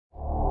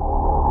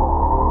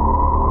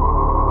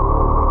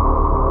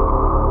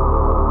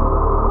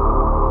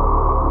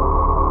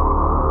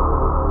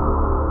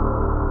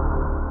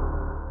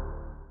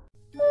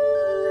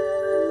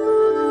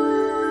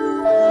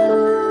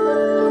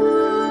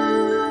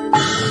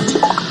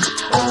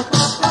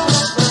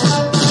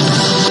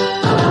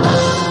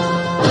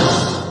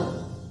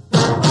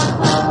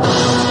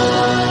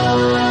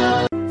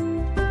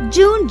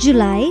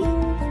July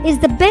is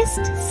the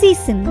best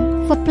season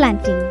for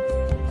planting.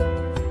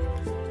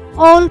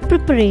 All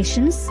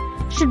preparations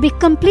should be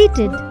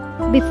completed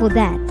before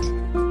that.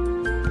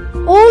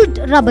 Old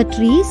rubber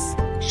trees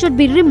should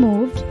be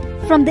removed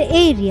from the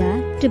area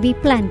to be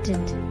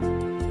planted.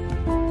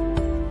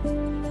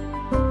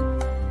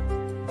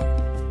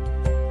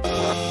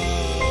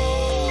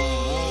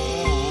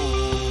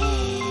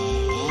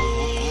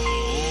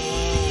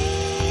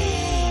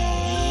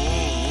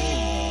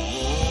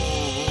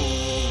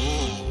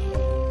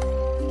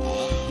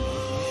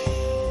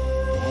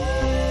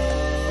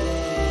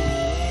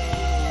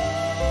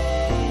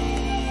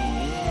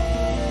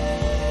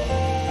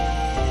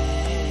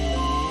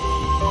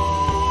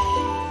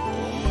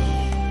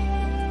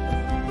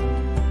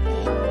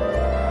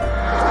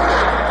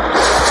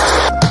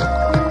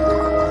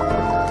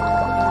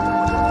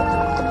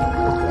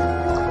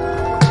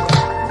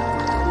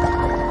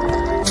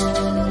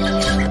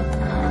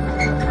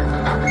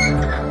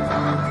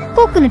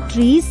 Coconut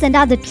trees and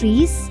other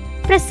trees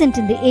present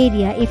in the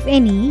area, if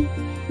any,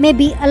 may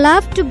be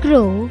allowed to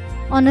grow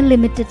on a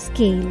limited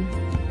scale.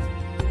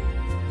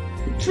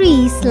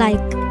 Trees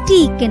like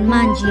teak and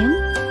mangium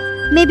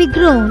may be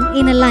grown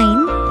in a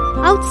line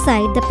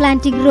outside the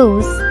planting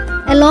rows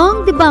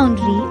along the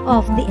boundary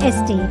of the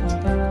estate.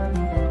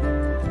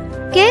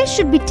 Care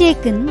should be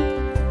taken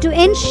to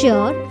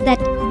ensure that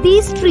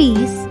these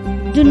trees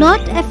do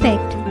not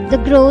affect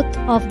the growth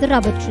of the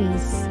rubber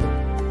trees.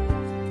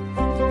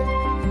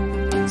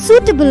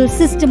 Suitable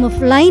system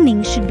of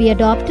lining should be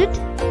adopted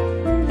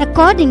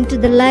according to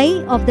the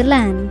lie of the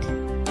land.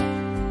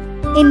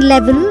 In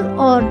level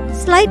or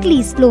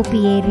slightly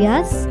slopy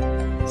areas,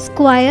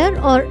 square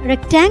or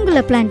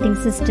rectangular planting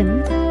system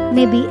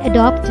may be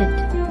adopted.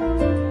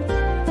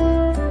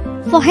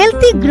 For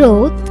healthy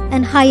growth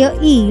and higher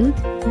yield,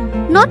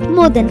 not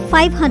more than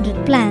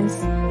 500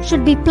 plants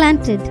should be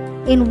planted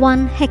in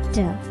 1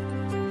 hectare.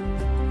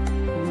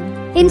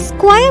 In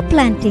square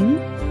planting,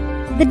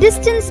 the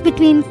distance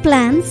between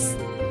plants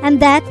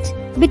and that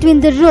between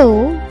the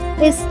row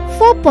is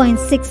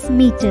 4.6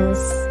 meters.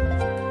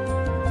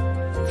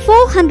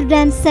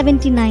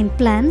 479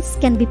 plants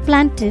can be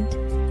planted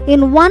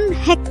in 1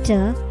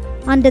 hectare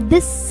under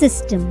this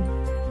system.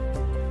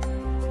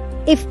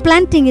 If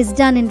planting is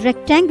done in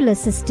rectangular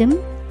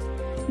system,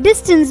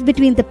 distance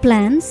between the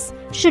plants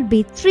should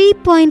be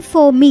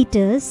 3.4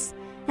 meters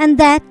and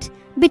that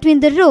between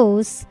the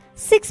rows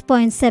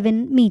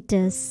 6.7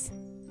 meters.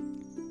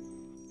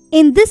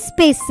 In this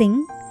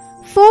spacing,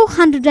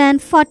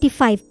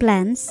 445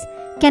 plants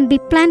can be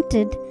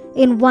planted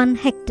in 1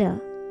 hectare.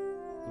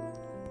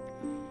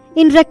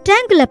 In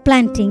rectangular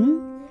planting,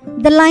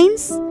 the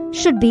lines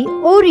should be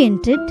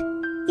oriented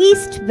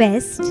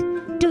east-west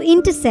to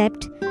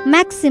intercept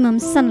maximum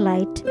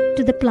sunlight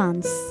to the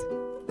plants.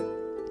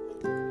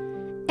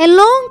 A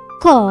long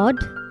cord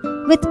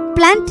with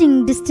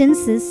planting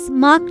distances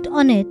marked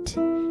on it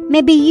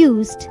may be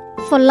used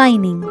for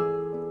lining.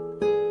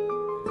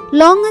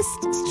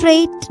 Longest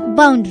straight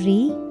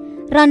boundary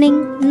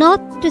running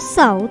north to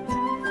south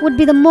would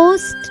be the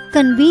most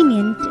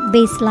convenient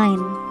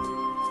baseline.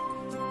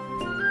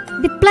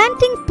 The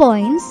planting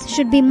points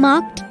should be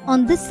marked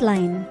on this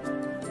line.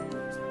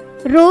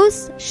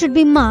 Rows should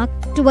be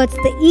marked towards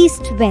the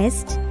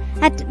east-west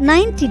at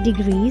 90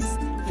 degrees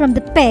from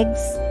the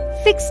pegs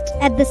fixed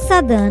at the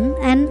southern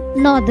and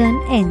northern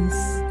ends.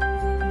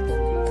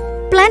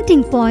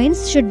 Planting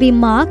points should be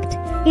marked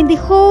in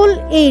the whole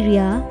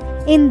area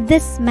in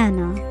this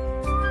manner.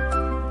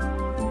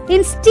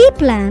 In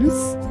steep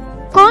lands,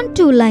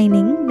 contour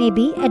lining may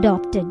be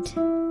adopted.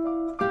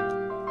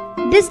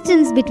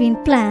 Distance between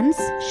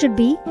plants should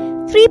be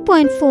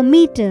 3.4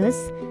 meters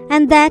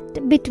and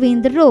that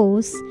between the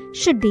rows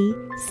should be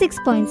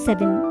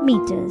 6.7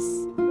 meters.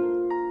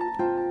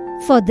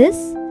 For this,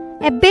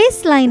 a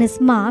baseline is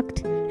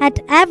marked at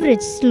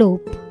average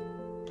slope.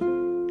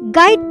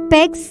 Guide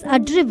pegs are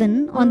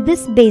driven on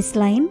this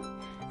baseline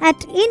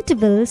at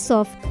intervals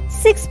of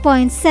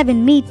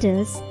 6.7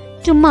 meters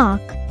to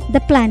mark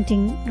the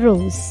planting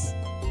rows.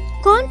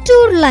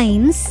 Contour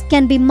lines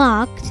can be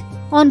marked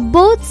on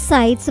both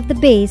sides of the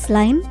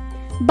baseline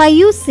by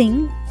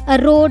using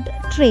a road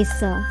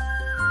tracer.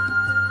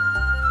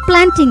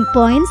 Planting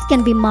points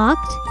can be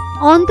marked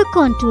on the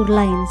contour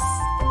lines.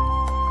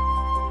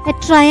 A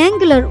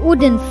triangular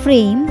wooden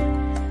frame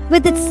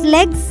with its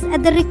legs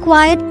at the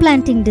required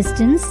planting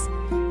distance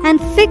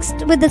and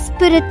fixed with a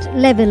spirit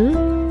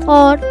level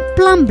or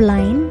plumb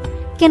line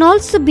can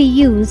also be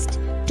used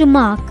to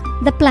mark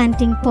the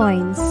planting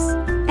points.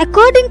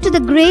 According to the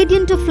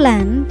gradient of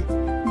land,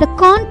 the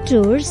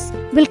contours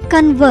will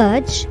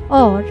converge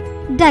or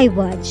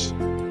diverge.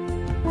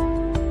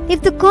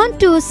 If the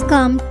contours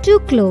come too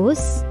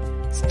close,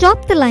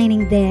 stop the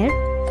lining there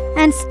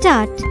and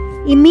start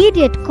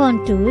immediate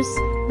contours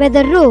where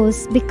the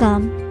rows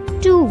become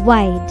too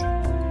wide.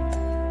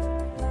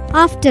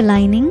 After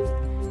lining,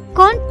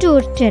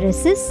 contour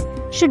terraces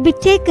should be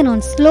taken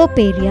on slope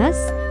areas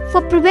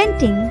for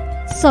preventing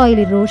soil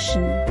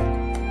erosion.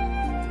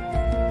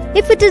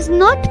 If it is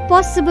not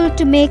possible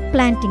to make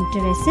planting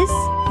terraces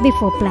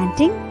before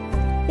planting,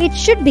 it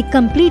should be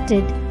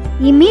completed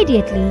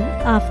immediately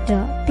after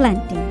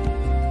planting.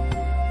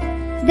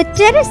 The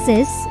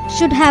terraces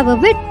should have a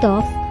width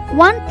of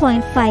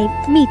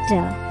 1.5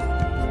 meter.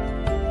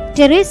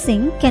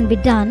 Terracing can be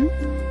done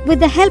with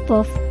the help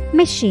of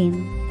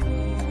machine.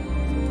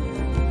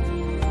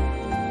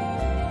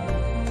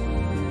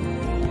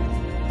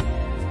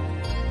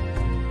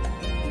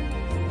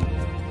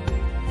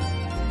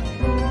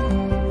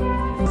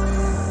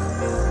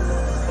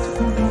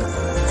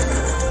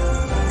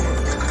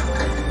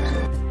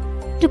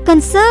 To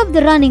conserve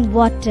the running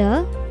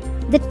water,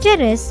 the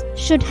terrace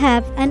should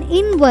have an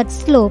inward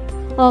slope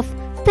of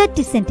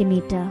 30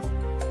 cm.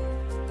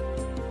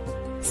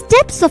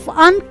 Steps of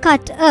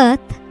uncut earth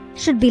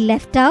should be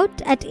left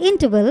out at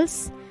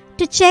intervals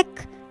to check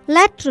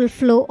lateral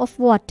flow of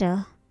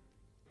water.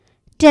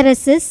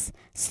 Terraces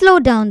slow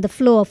down the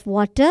flow of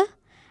water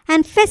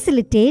and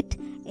facilitate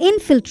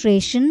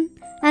infiltration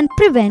and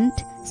prevent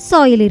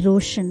soil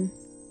erosion.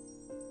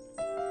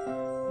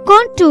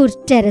 Contoured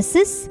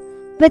terraces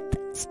with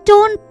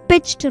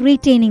stone-pitched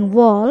retaining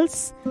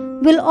walls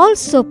will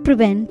also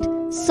prevent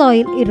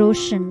soil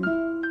erosion.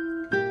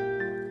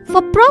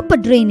 For proper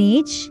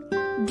drainage,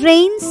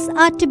 drains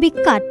are to be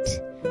cut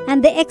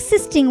and the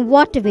existing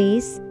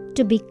waterways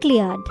to be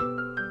cleared.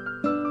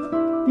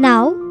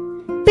 Now,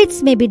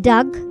 pits may be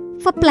dug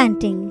for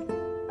planting.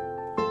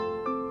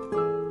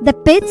 The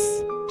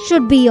pits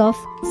should be of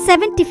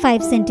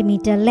 75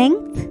 cm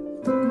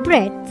length,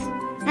 breadth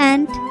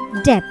and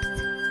depth.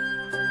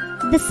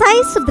 The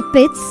size of the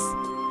pits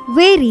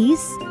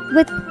varies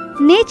with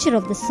nature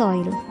of the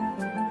soil.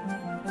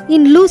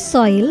 In loose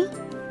soil,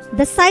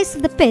 the size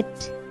of the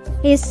pit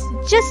is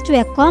just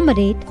to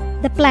accommodate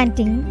the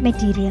planting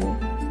material.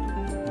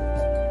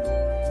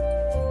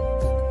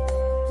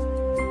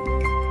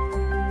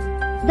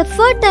 The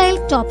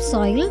fertile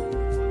topsoil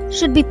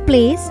should be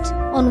placed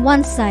on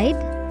one side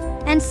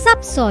and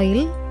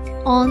subsoil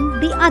on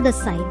the other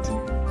side.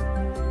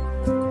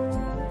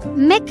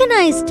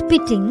 Mechanized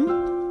pitting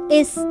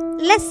is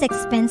less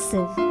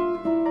expensive.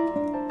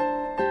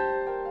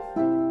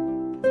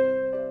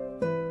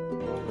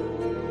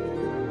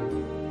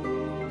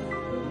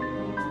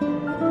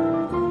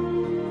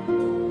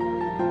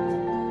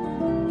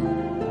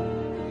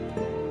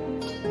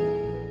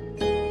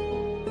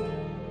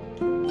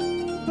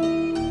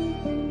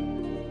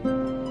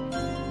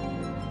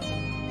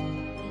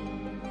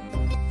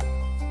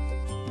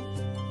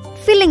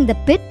 Filling the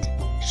pit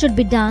should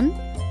be done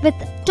with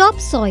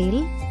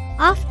topsoil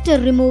after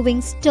removing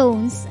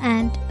stones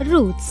and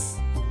roots.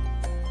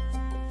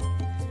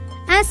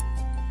 As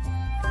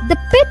the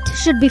pit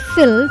should be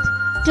filled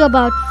to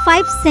about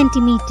 5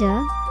 cm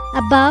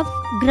above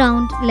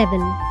ground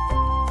level.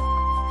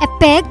 A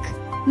peg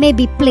may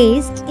be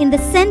placed in the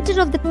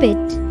center of the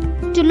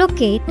pit to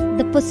locate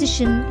the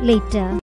position later.